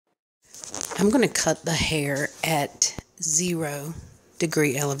I'm going to cut the hair at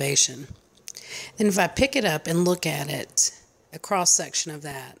 0-degree elevation. Then if I pick it up and look at it, a cross section of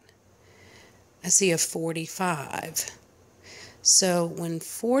that, I see a 45. So when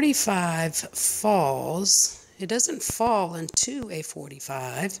 45 falls, it doesn't fall into a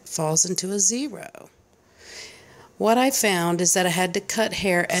 45, it falls into a 0. What I found is that I had to cut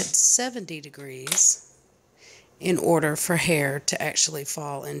hair at 70 degrees in order for hair to actually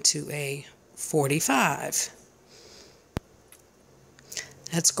fall into a 45.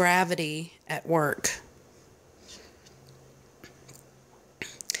 That's gravity at work.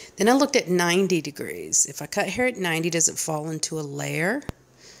 Then I looked at 90 degrees. If I cut hair at 90, does it fall into a layer?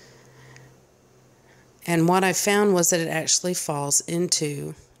 And what I found was that it actually falls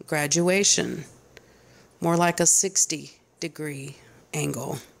into graduation, more like a 60-degree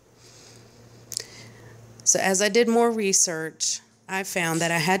angle. So as I did more research, I found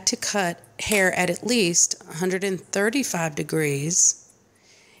that I had to cut hair at least 135 degrees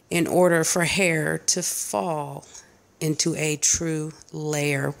in order for hair to fall into a true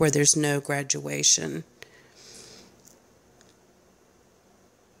layer where there's no graduation.